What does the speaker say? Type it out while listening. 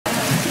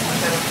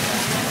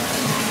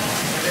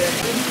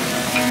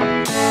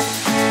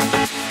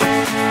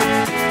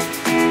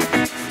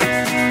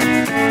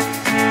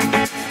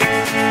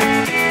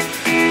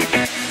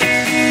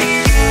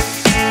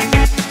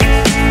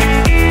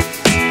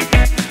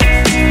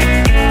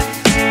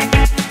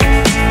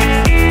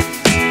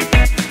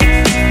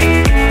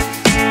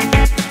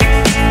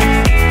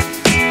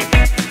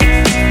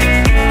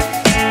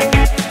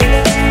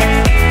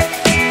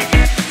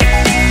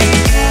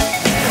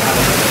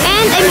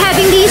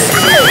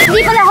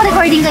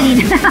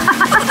recording kanina.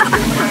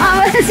 Ang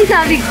haba na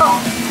sinabi ko.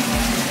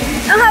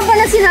 Ang haba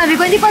na sinabi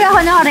ko, hindi pala ako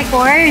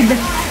naka-record.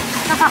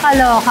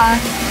 Nakakaloka.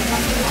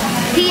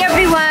 Hey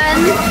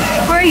everyone!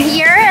 We're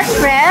here at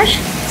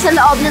Fresh sa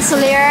loob ng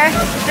Solaire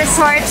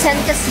Resorts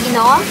and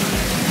Casino.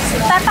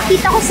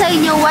 Papakita ko sa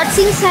inyo what's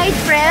inside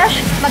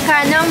Fresh,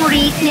 magkano ang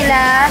rate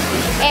nila,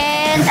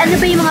 and ano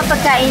ba yung mga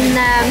pagkain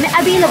na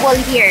available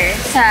here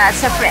sa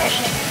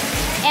Fresh.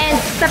 And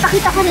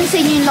papakita ko rin sa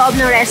inyo yung loob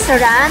ng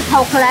restaurant,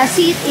 how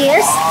classy it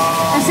is.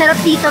 Ang sarap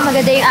dito,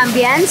 maganda yung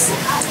ambience.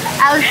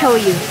 I'll show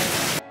you.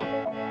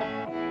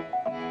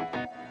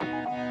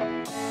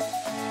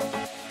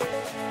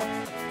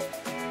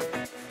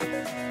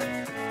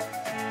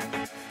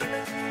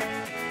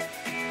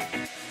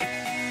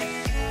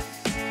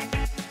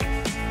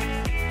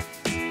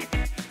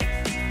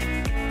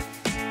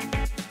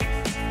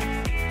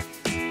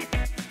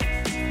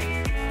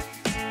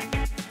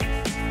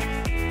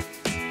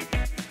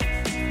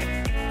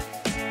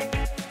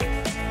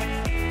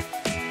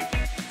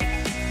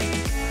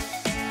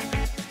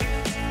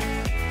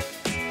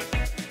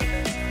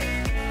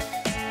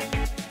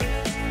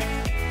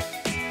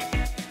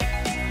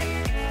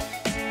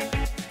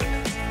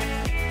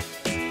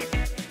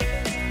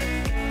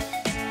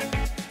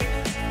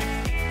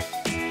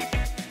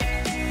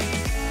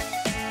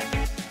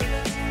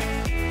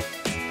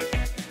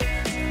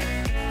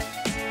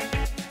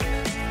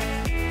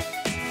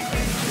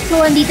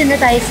 So, andito na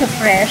tayo sa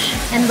Fresh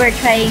and we're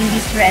trying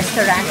this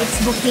restaurant.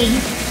 It's buffet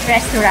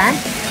restaurant.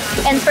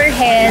 And per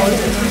head,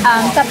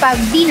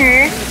 kapag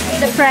dinner,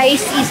 the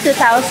price is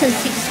 2,600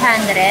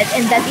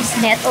 and that is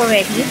net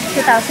already,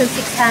 2,600.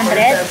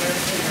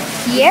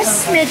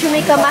 Yes, medyo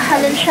may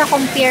kamahalan siya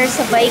compare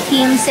sa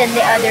Vikings and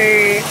the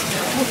other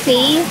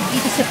buffet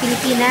dito sa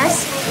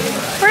Pilipinas.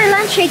 For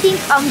lunch, I think,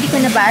 di ko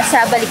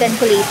nabasa, balikan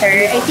ko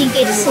later. I think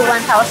it's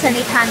 1,800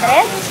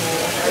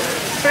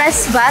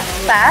 plus VAT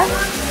pa.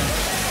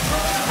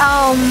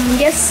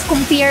 Yes,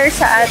 compare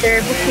sa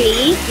other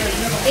buffet,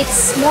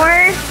 it's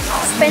more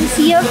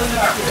expensive.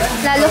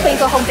 Lalo kung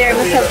i-compare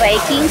mo sa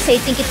Vikings, I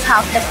think it's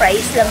half the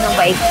price lang ng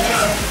Vikings.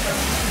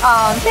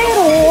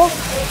 Pero,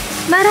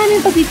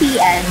 maraming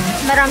pagpipilian.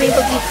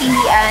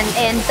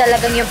 And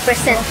talagang yung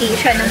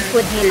presentation ng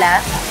food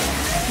nila,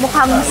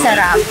 mukhang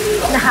masarap,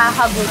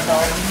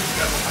 nakakagutom.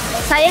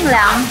 Sayang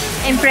lang,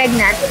 I'm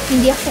pregnant,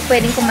 hindi ako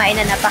pwedeng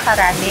kumain na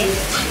napakarami.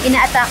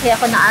 Ina-atake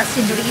ako ng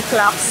acid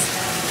reflux.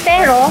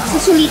 Pero,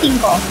 susulitin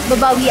ko.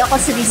 Babawi ako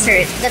sa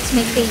dessert. That's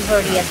my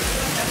favorite.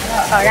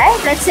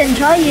 Alright, let's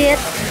enjoy it.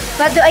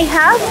 What do I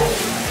have?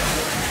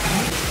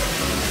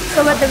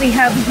 So, what do we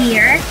have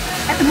here?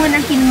 Ito muna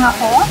ang kinuha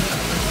ko.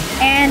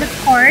 And, of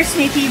course,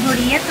 my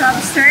favorite,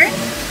 lobster.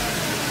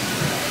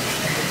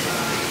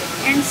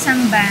 And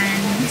some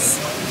buns.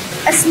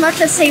 As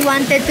much as I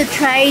wanted to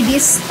try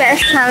this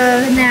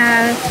special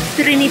na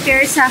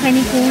prepare sa akin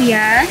ni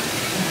Kuya,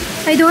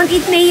 I don't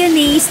eat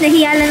mayonnaise.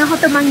 Nahiya lang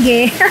ako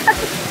tumanggi.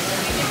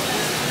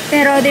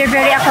 Pero they're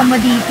very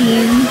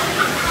accommodating.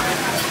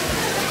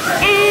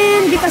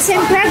 And because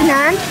I'm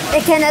pregnant,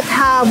 I cannot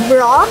have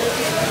raw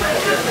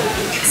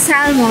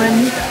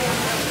salmon.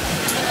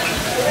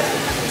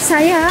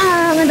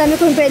 Sayang, ang dami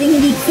kong pwedeng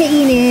hindi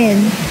kainin.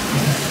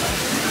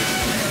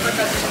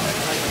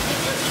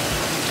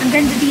 Ang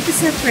ganda dito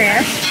sa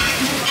Fresh.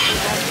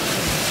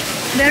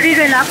 Very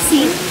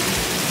relaxing.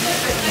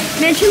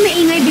 Medyo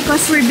maingay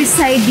because we're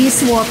beside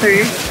this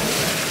water.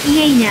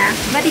 Ingay niya,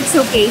 but it's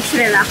okay. It's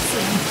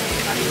relaxing.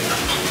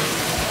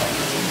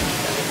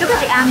 Look at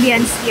the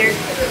ambience here.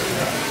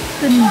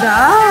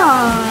 Ganda!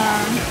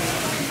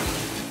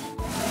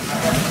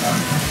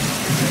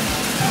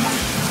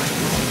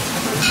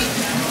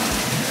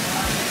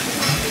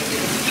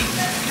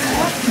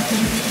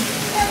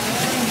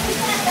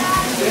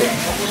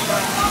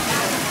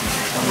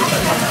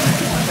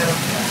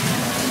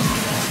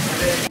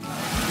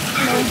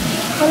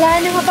 Wala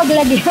na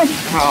mapaglagyan.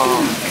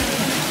 Oo.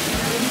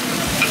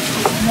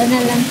 Wala na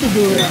lang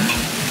siguro.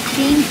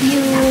 Thank you.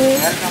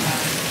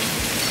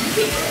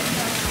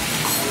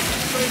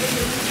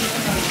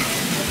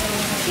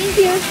 Thank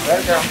you.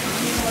 Welcome.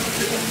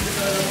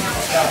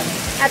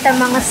 At ang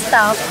mga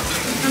staff,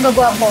 ang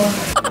gagwapo.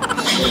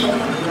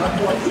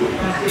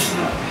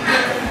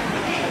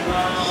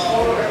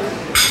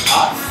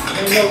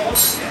 Ang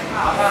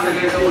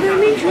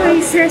daming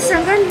choices.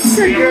 Hanggang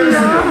sa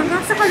dulo,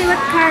 hanggang sa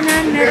kaliwat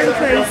kanan, meron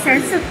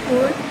choices of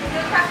food.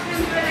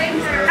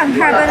 Ang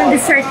haba ng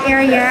dessert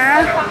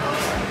area,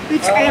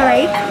 which I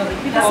like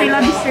because I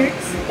love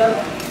desserts.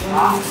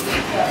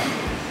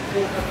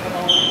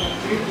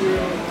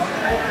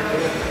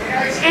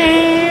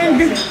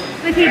 And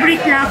my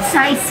favorite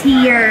laksa is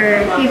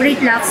here.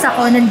 Favorite laksa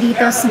ko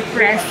nandito sa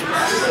Fresh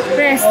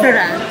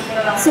Restaurant.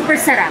 Super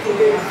sarap.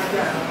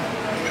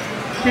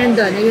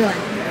 Nandun, ayun.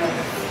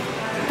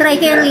 Try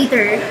kayo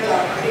later.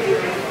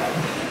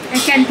 I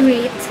can't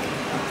wait.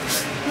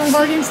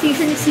 Mongolian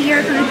station is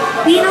here.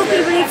 Filipino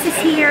favorites is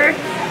here.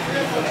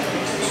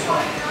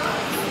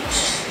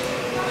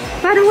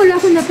 Parang wala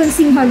akong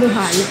napansing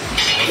halo-halo.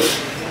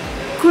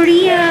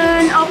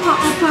 Korean,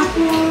 opa-opa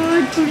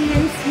food,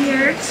 Korean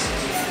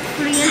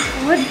Korean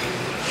food.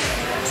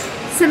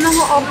 Sa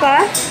mga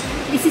opa,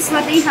 this is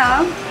what they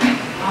have.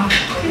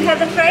 We have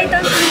the fried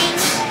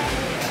dumplings.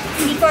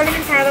 Hindi ko alam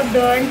yung tawag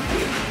doon.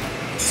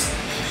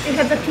 We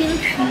have the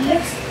kimchi.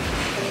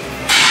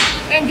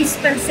 And this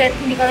pancit,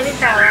 hindi ko alam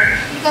yung tawag.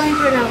 Hindi ko alam yung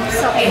pronounce.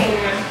 Okay.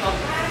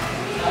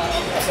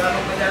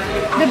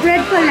 The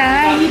bread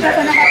pala, hindi pa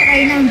ko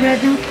nakatry ng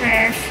bread ng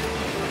fresh.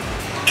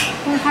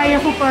 Kung kaya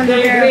ko pa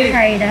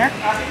try that.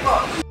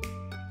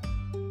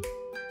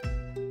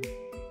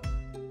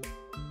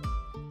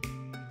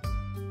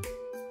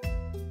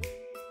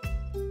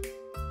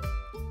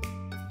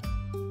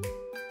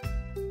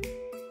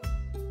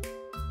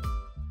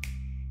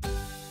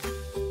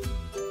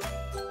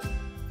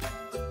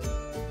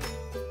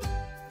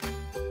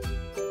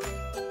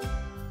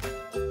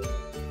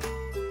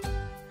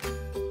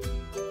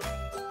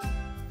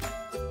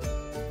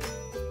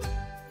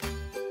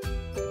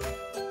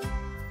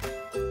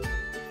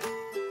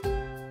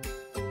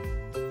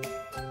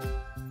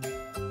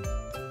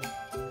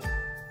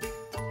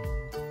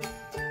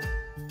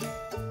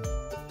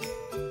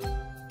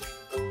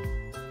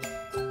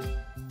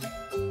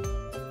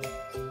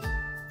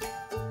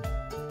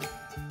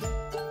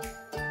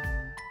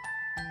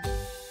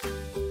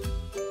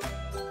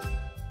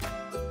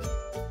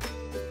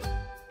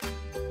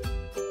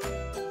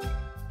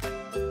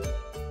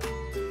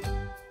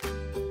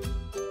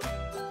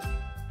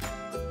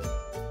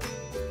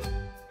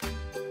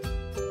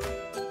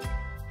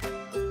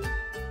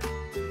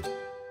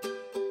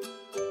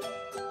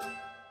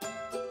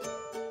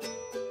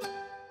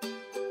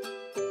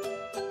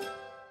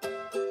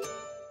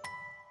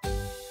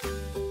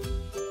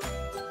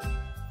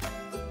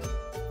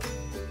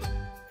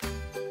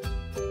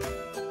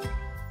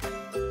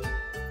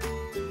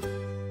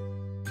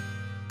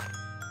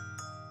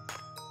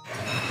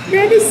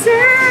 The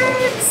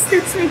desserts!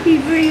 That's my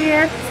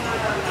favorite.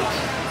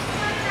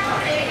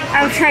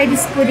 I'll try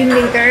this pudding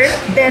later.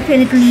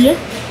 Definitely.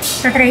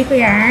 Tatry ko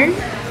yan.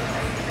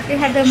 They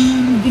have the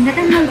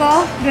ginatang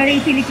munggo. Very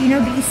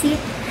Filipino, basic.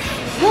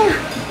 Oh,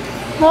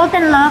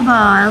 molten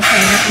lava. I'll try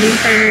that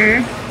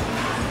later.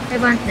 I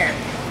want that.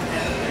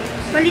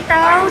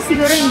 Palitaw,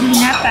 siguro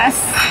hindi na.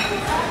 Pass.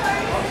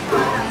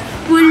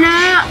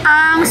 Wala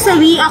ang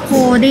sawi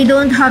ako. They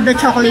don't have the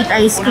chocolate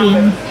ice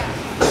cream.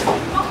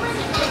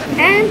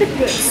 And the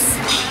fruits.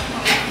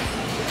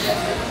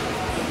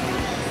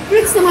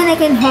 Fruits naman I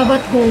can have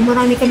at home.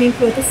 Marami kaming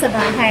fruits sa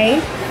bahay.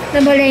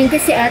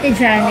 Namalengke si Ate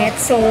Janet.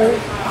 So,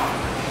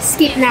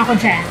 skip na ako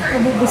dyan.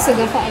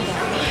 Mabubusog ako agad.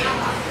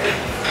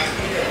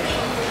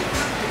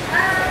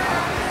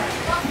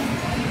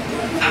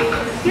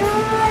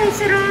 Yay!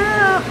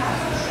 Sarap!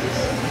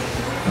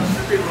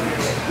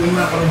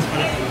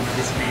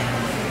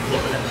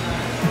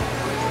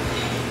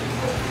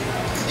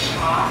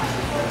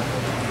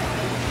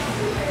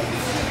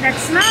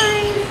 That's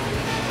mine.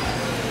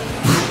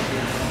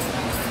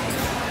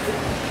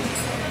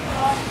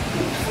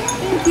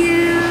 Thank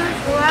you.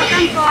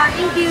 Welcome po.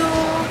 Thank you.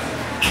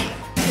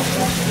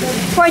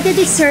 For the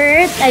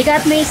dessert, I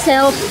got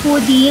myself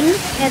pudding.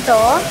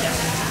 Ito.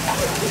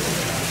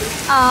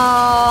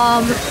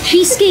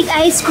 Cheesecake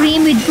ice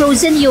cream with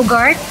frozen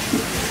yogurt.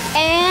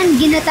 And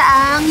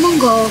ginataang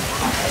munggo.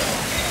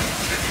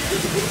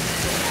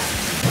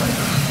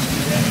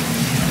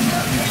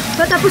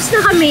 So, tapos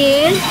na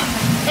kami.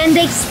 And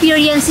the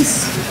experience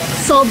is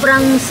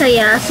sobrang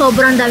saya,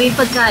 sobrang daming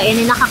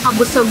pagkain na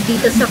nakakabusog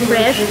dito sa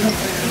Fresh.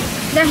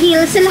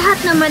 Dahil sa lahat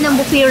naman ng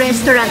buffet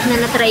restaurant na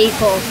natry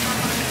ko,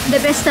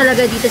 the best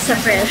talaga dito sa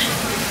Fresh.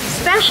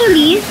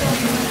 Especially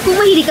kung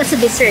mahilig ka sa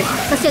dessert.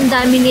 Kasi ang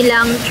dami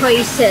nilang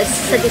choices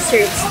sa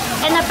desserts.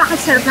 And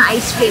napakasarap na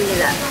ice cream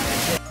nila.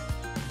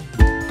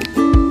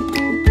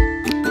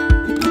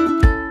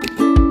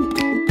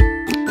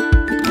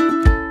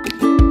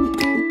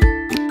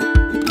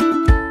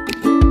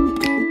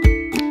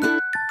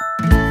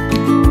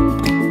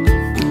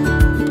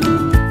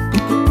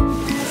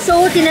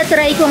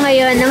 Tinatry ko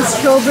ngayon ng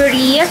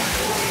strawberry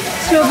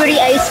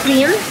ice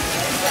cream.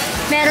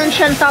 Meron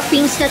siyang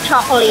toppings na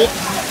chocolate.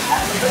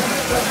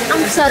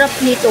 Ang sarap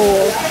nito.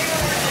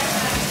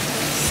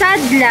 Sad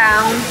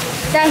lang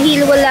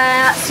dahil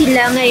wala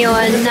sila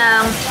ngayon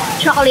ng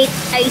chocolate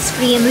ice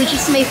cream, which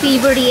is my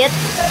favorite.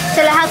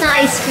 Sa lahat ng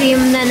ice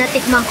cream na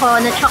natikman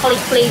ko na chocolate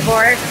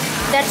flavor,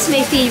 that's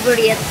my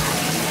favorite.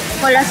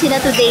 Wala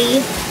sila today.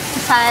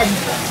 Sad.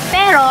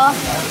 Pero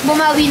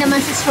bumawi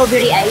naman sa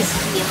strawberry ice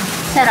cream.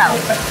 Sarap.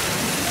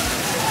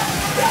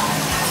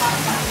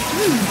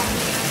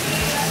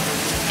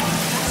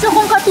 So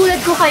kung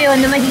katulad ko kayo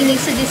na mahilig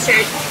sa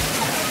dessert,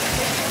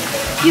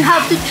 you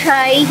have to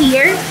try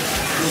here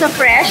sa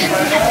Fresh.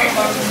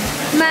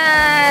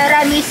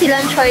 Marami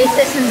silang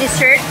choices ng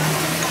dessert.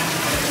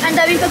 Ang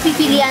daming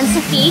pagpipilian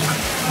sa cake.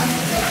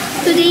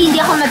 Today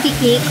hindi ako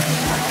mag-cake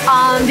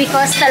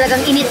because talagang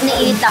init na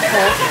init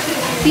ako.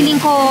 Feeling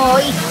ko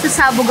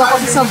sasabog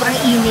ako sa sobrang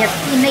init.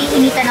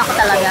 Naiinitan ako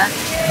talaga.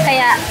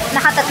 Kaya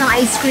nakatatlong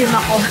ice cream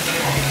ako.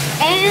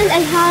 And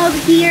I have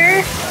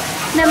here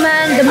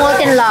naman the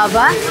molten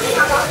lava.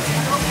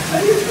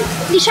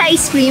 Hindi siya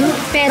ice cream,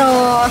 pero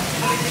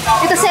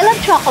because I love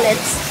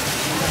chocolates,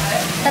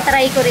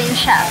 tatry ko rin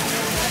siya.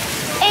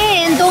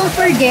 And don't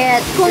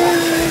forget, kung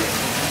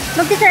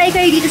magtatry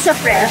kayo dito sa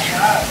Fresh,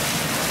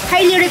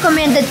 highly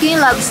recommended ko yung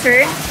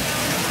lobster.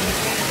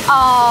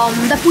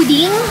 The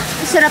pudding,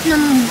 sarap ng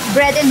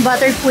bread and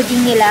butter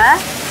pudding nila.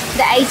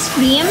 The ice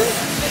cream.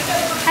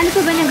 Ano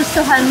pa ba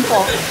nagustuhan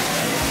ko?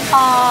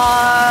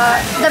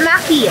 The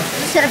maki.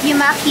 Sarap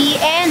yung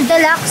maki. And the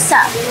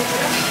laksa.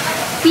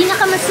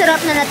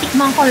 Pinakamasarap na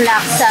natikman kong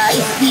laksa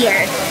is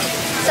here.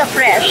 Sa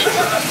Fresh.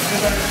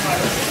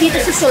 Dito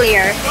sa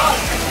Solaire.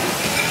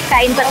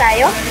 Kain pa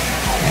tayo?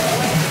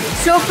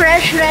 So,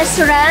 Fresh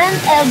Restaurant,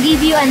 I'll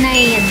give you a 9.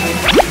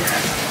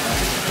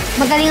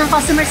 Magaling ang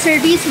customer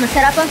service,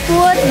 masarap ang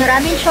food,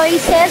 maraming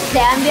choices,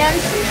 the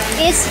ambience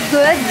is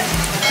good.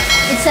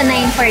 It's a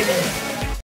 9 for me.